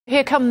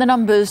Here come the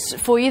numbers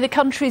for you. The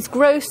country's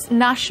gross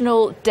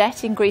national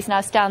debt in Greece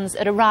now stands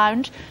at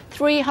around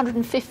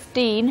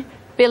 315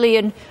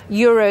 billion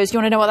euros. You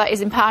want to know what that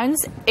is in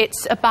pounds?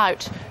 It's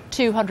about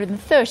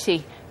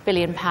 230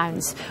 billion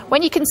pounds.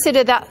 When you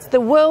consider that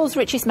the world's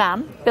richest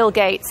man, Bill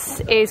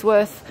Gates, is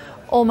worth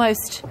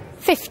almost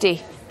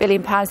 50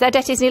 billion pounds, their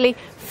debt is nearly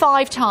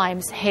 5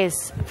 times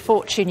his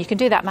fortune. You can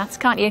do that maths,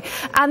 can't you?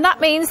 And that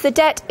means the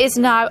debt is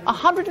now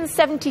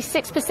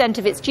 176%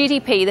 of its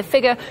GDP, the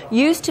figure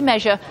used to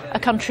measure a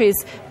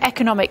country's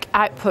economic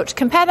output.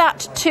 Compare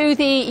that to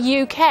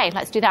the UK.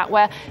 Let's do that,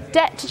 where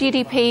debt to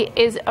GDP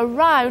is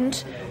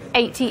around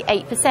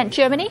 88%.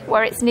 Germany,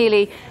 where it's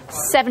nearly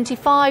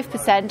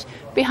 75%.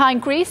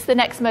 Behind Greece, the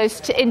next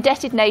most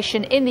indebted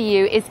nation in the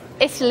EU is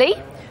Italy,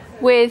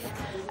 with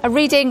a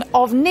reading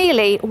of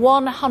nearly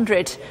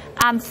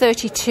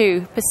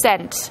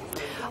 132%.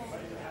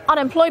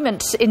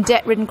 Unemployment in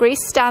debt-ridden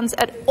Greece stands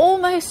at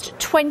almost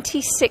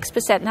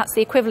 26%. That's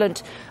the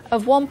equivalent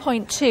of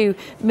 1.2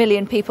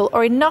 million people,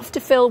 or enough to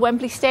fill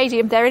Wembley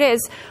Stadium, there it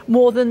is,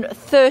 more than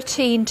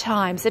 13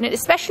 times. And it's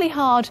especially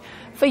hard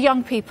for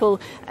young people,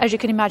 as you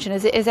can imagine,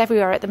 as it is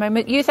everywhere at the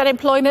moment. Youth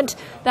unemployment,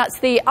 that's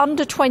the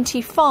under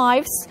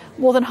 25s,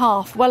 more than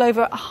half, well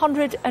over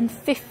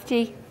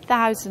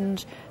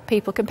 150,000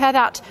 people. Compare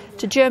that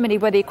to Germany,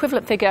 where the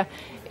equivalent figure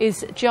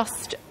is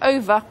just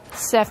over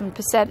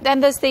 7%. Then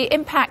there's the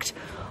impact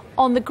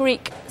on the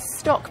Greek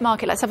stock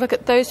market. Let's have a look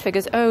at those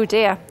figures. Oh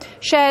dear.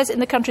 Shares in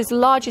the country's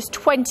largest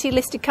 20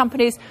 listed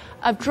companies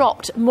have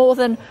dropped more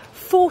than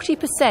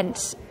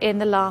 40% in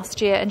the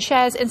last year. And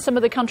shares in some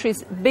of the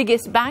country's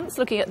biggest banks,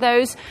 looking at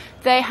those,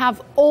 they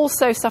have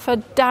also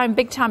suffered, down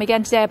big time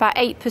again today, about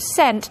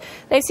 8%.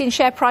 They've seen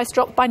share price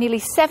drop by nearly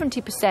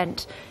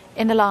 70%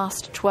 in the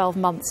last 12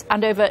 months,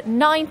 and over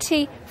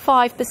 95%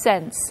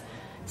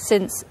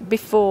 since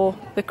before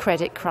the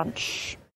credit crunch.